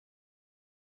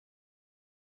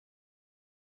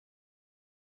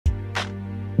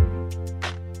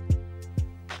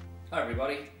Hi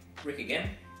everybody, Rick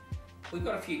again. We've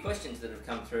got a few questions that have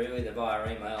come through either via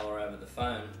email or over the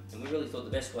phone, and we really thought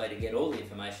the best way to get all the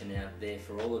information out there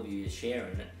for all of you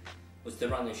sharing it was to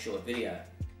run this short video.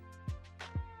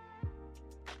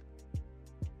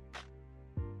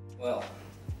 Well,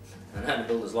 an owner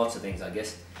builder's lots of things, I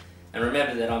guess, and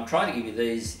remember that I'm trying to give you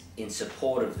these in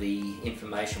support of the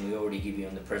information we already give you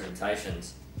in the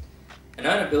presentations. An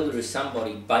owner builder is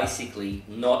somebody basically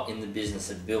not in the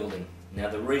business of building. Now,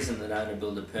 the reason that owner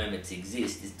builder permits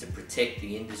exist is to protect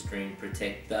the industry and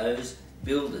protect those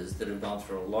builders that have gone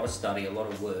through a lot of study, a lot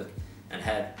of work, and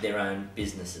have their own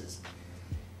businesses.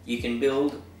 You can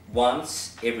build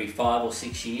once every 5 or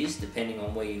 6 years, depending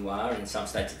on where you are. In some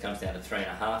states it comes down to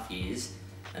 3.5 years,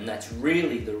 and that's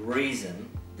really the reason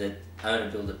that owner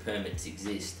builder permits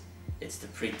exist. It's to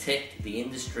protect the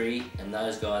industry and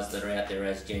those guys that are out there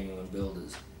as genuine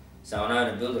builders. So an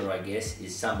owner builder, I guess,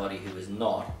 is somebody who is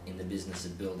not in the business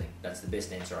of building. That's the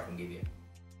best answer I can give you.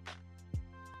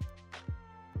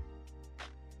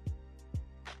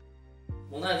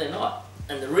 Well, no, they're not.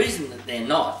 And the reason that they're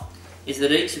not is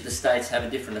that each of the states have a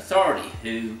different authority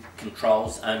who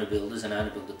controls owner builders and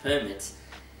owner builder permits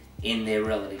in their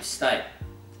relative state.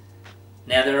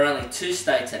 Now, there are only 2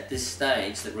 states at this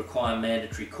stage that require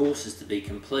mandatory courses to be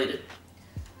completed,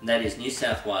 and that is New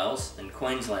South Wales and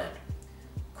Queensland.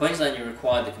 Queensland, you're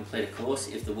required to complete a course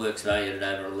if the work's valued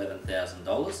at over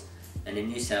 $11,000, and in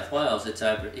New South Wales if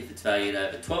it's valued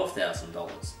over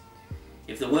 $12,000.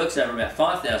 If the work's over about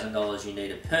 $5,000, you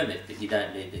need a permit, but you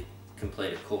don't need to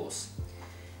complete a course.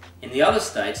 In the other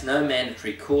states, no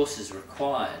mandatory course is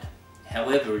required.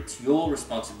 However, it's your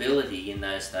responsibility in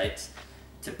those states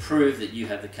to prove that you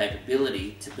have the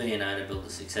capability to be an owner builder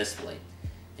successfully.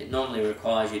 It normally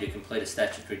requires you to complete a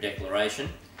statutory declaration,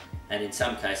 and in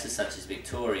some cases, such as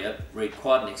Victoria, read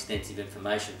quite an extensive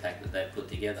information pack that they've put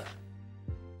together.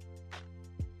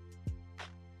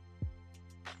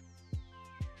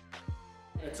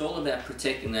 It's all about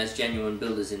protecting those genuine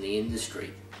builders in the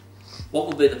industry. What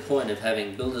will be the point of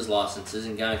having builders licenses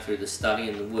and going through the study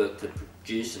and the work to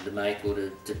produce and to make or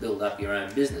to build up your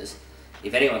own business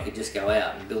if anyone could just go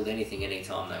out and build anything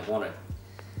anytime they wanted?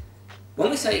 When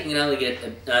we say you can only get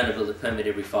an owner builder permit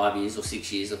every 5 years or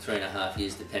 6 years or 3.5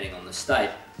 years depending on the state,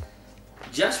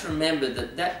 just remember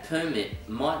that that permit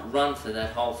might run for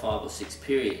that whole 5 or 6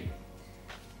 year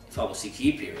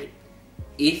period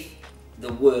if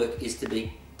the work is to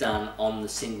be done on the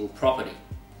single property.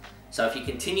 So if you're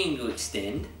continuing to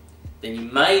extend, then you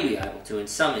may be able to, in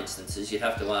some instances, you'd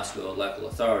have to ask your local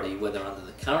authority whether under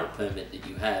the current permit that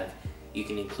you have, you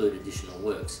can include additional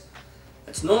works.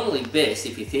 It's normally best,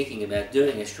 if you're thinking about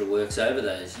doing extra works over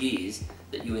those years,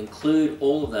 that you include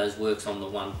all of those works on the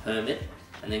one permit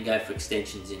and then go for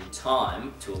extensions in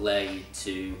time to allow you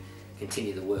to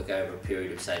continue the work over a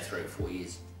period of, say, 3 or 4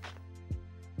 years.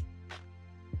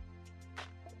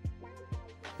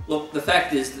 Look, the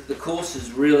fact is that the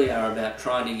courses really are about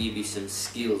trying to give you some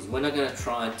skills. We're not going to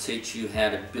try and teach you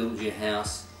how to build your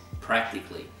house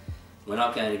practically. We're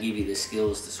not going to give you the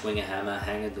skills to swing a hammer,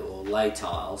 hang a door, lay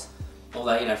tiles,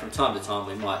 although, you know, from time to time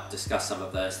we might discuss some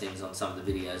of those things on some of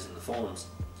the videos in the forums.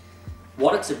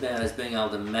 What it's about is being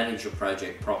able to manage your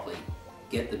project properly,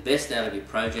 get the best out of your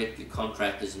project, your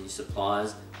contractors and your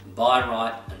suppliers, buy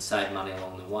right and save money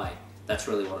along the way. That's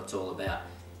really what it's all about.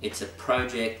 It's a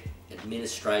project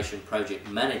administration, project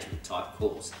management type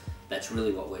course. That's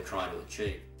really what we're trying to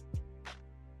achieve.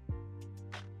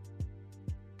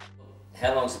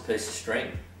 How long's a piece of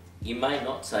string? You may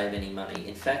not save any money.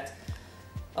 In fact,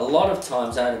 a lot of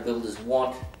times owner builders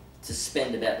want to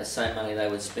spend about the same money they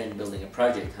would spend building a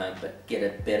project home, but get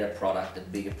a better product, a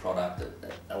bigger product,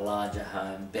 a larger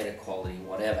home, better quality,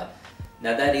 whatever.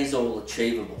 Now, that is all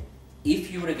achievable.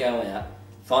 If you were to go out,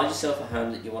 find yourself a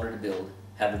home that you wanted to build,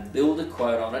 have a builder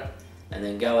quote on it, and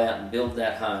then go out and build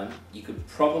that home, you could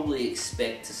probably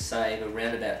expect to save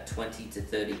around about 20 to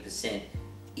 30%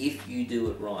 if you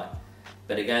do it right.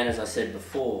 But again, as I said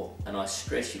before, and I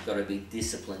stress, you've got to be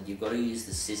disciplined, you've got to use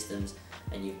the systems,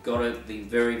 and you've got to be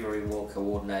very, very well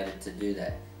coordinated to do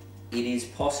that. It is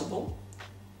possible.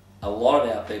 A lot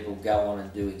of our people go on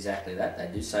and do exactly that. They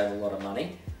do save a lot of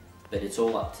money, but it's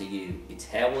all up to you. It's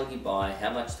how well you buy,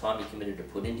 how much time you're committed to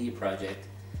put into your project.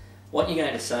 What you're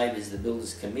going to save is the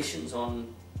builder's commissions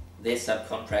on their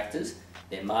subcontractors,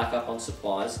 their markup on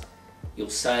supplies. You'll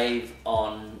save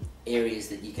on areas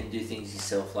that you can do things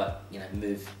yourself, like, you know,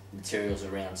 move materials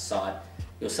around site.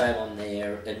 You'll save on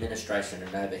their administration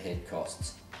and overhead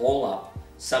costs. All up,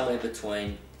 somewhere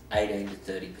between 18 to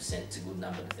 30%. It's a good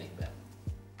number to think about.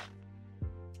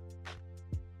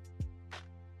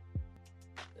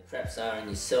 traps are in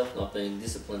yourself not being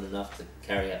disciplined enough to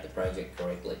carry out the project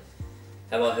correctly.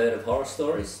 Have I heard of horror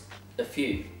stories? A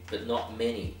few, but not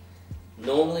many.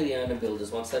 Normally the owner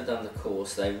builders, once they've done the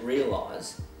course, they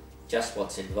realise just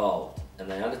what's involved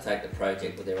and they undertake the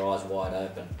project with their eyes wide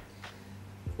open.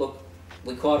 Look,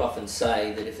 we quite often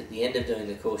say that if at the end of doing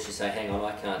the course you say, hang on,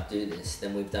 I can't do this,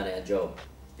 then we've done our job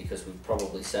because we've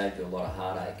probably saved you a lot of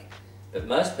heartache. But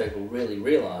most people really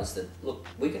realise that, look,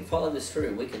 we can follow this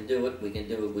through, we can do it, we can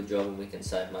do a good job and we can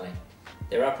save money.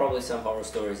 There are probably some horror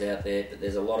stories out there, but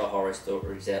there's a lot of horror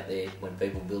stories out there when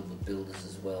people build with builders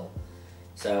as well.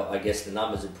 So I guess the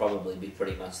numbers would probably be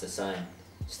pretty much the same.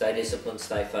 Stay disciplined,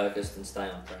 stay focused and stay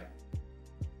on track.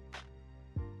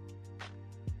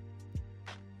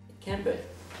 It can be.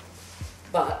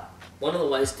 But one of the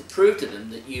ways to prove to them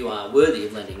that you are worthy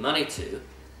of lending money to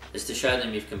is to show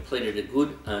them you've completed a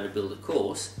good owner-builder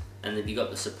course and that you've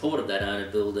got the support of that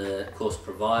owner-builder course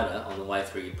provider on the way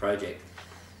through your project.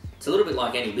 It's a little bit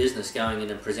like any business going in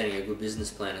and presenting a good business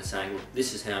plan and saying, look,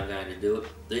 this is how I'm going to do it,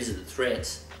 these are the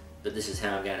threats, but this is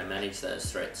how I'm going to manage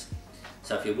those threats.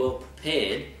 So if you're well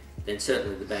prepared, then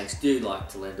certainly the banks do like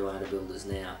to lend to owner-builders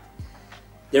now.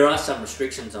 There are some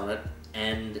restrictions on it,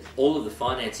 and all of the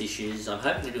finance issues, I'm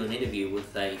hoping to do an interview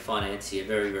with a financier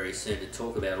very, very soon to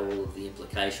talk about all of the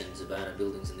implications of owner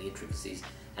buildings and the intricacies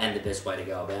and the best way to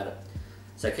go about it.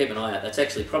 So keep an eye out. That's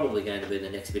actually probably going to be the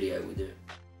next video we do.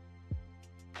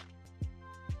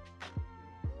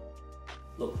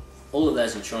 Look, all of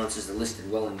those insurances are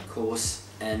listed well in the course,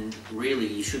 and really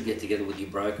you should get together with your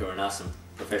broker and ask some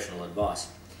professional advice.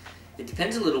 It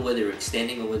depends a little whether you're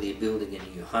extending or whether you're building a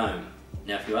new home.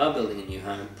 Now if you are building a new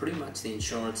home, pretty much the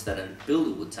insurance that a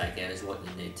builder would take out is what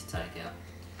you need to take out.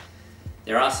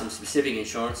 There are some specific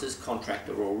insurances,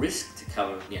 contractor or risk, to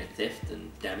cover theft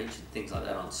and damage and things like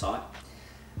that on site.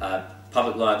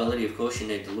 Public liability, of course, you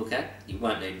need to look at. You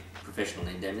won't need professional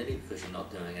indemnity because you're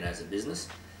not doing it as a business.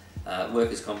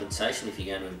 Workers' compensation, if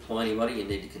you're going to employ anybody, you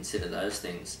need to consider those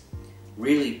things.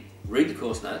 Really read the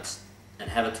course notes and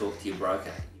have a talk to your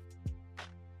broker.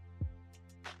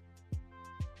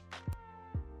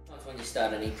 When you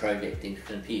start any project, it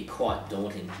can appear quite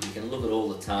daunting. You can look at all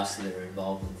the tasks that are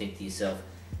involved and think to yourself,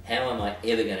 how am I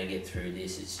ever going to get through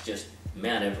this? It's just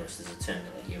Mount Everest is a term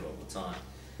that I hear all the time.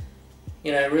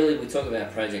 You know, really we talk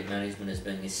about project management as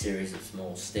being a series of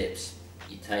small steps.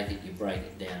 You take it, you break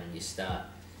it down and you start.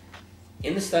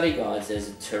 In the study guides there's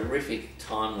a terrific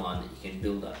timeline that you can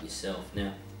build up yourself.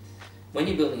 Now, when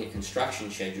you're building a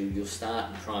construction schedule, you'll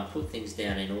start and try and put things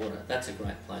down in order. That's a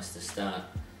great place to start.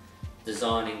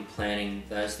 Designing, planning,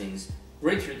 those things.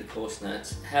 Read through the course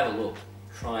notes, have a look,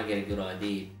 try and get a good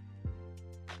idea.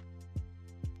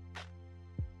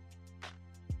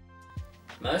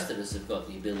 Most of us have got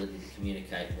the ability to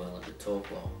communicate well and to talk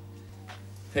well.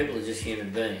 People are just human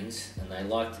beings and they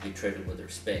like to be treated with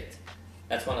respect.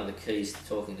 That's one of the keys to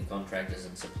talking to contractors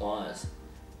and suppliers.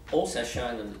 Also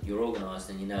showing them that you're organised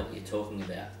and you know what you're talking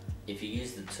about. If you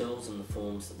use the tools and the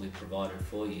forms that we've provided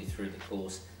for you through the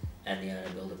course and the Owner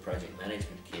Builder Project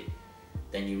Management Kit,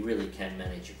 then you really can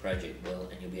manage your project well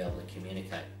and you'll be able to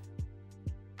communicate.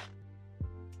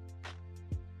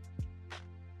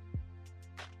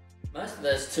 Most of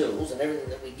those tools and everything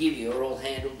that we give you are all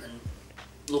handled and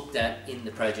looked at in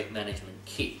the Project Management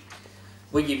Kit.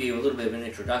 We give you a little bit of an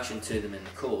introduction to them in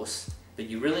the course, but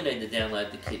you really need to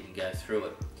download the kit and go through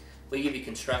it. We give you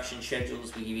construction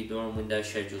schedules, we give you door and window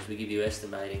schedules, we give you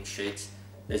estimating sheets.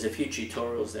 There's a few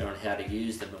tutorials there on how to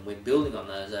use them and we're building on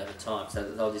those over time so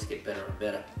that they'll just get better and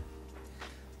better.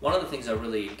 One of the things I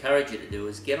really encourage you to do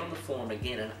is get on the forum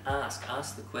again and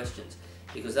ask the questions,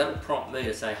 because that'll prompt me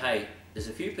to say, hey, there's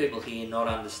a few people here not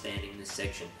understanding this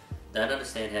section, don't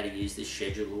understand how to use this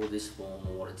schedule or this form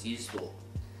or what it's used for.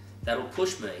 That'll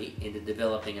push me into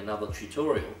developing another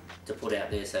tutorial to put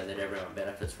out there so that everyone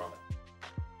benefits from it.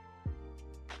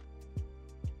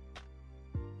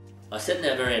 I said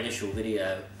in our very initial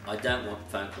video, I don't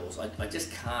want phone calls. I just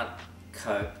can't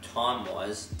cope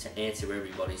time-wise to answer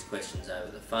everybody's questions over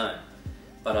the phone.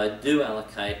 But I do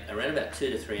allocate around about 2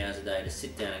 to 3 hours a day to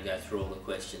sit down and go through all the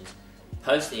questions,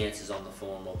 post the answers on the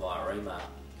forum or via email.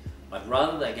 I'd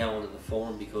rather they go onto the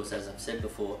forum because, as I've said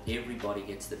before, everybody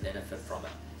gets the benefit from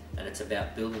it, and it's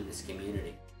about building this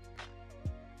community.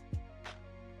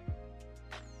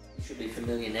 You should be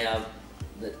familiar now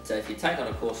that if you take on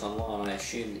a course online, I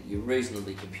assume that you're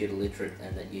reasonably computer literate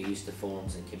and that you're used to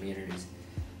forums and communities.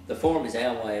 The forum is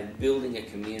our way of building a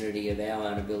community of our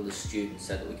Owner Builder students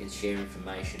so that we can share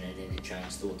information and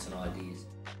interchange thoughts and ideas.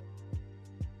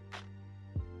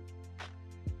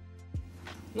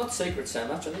 Not secret so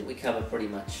much. I think we cover pretty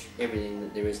much everything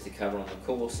that there is to cover on the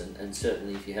course, and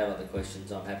certainly if you have other questions,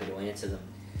 I'm happy to answer them.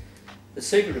 The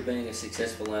secret of being a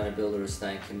successful owner builder is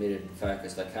staying committed and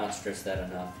focused. I can't stress that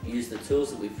enough. Use the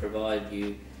tools that we provide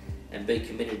you and be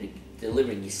committed to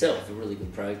delivering yourself a really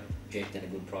good project and a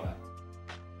good product.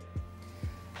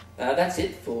 That's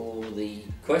it for the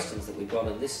questions that we've got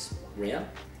in this round.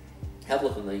 Have a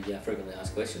look on the frequently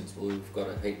asked questions. We've got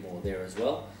a heap more there as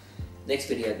well. Next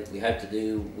video that we hope to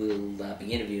do, we'll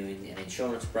be interviewing an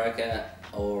insurance broker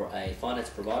or a finance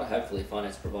provider, hopefully a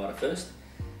finance provider first.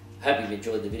 Hope you've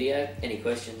enjoyed the video. Any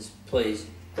questions, please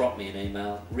drop me an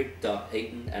email,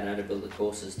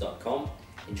 rick.heaton@ownerbuildercourses.com.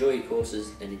 Enjoy your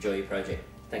courses and enjoy your project.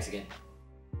 Thanks again.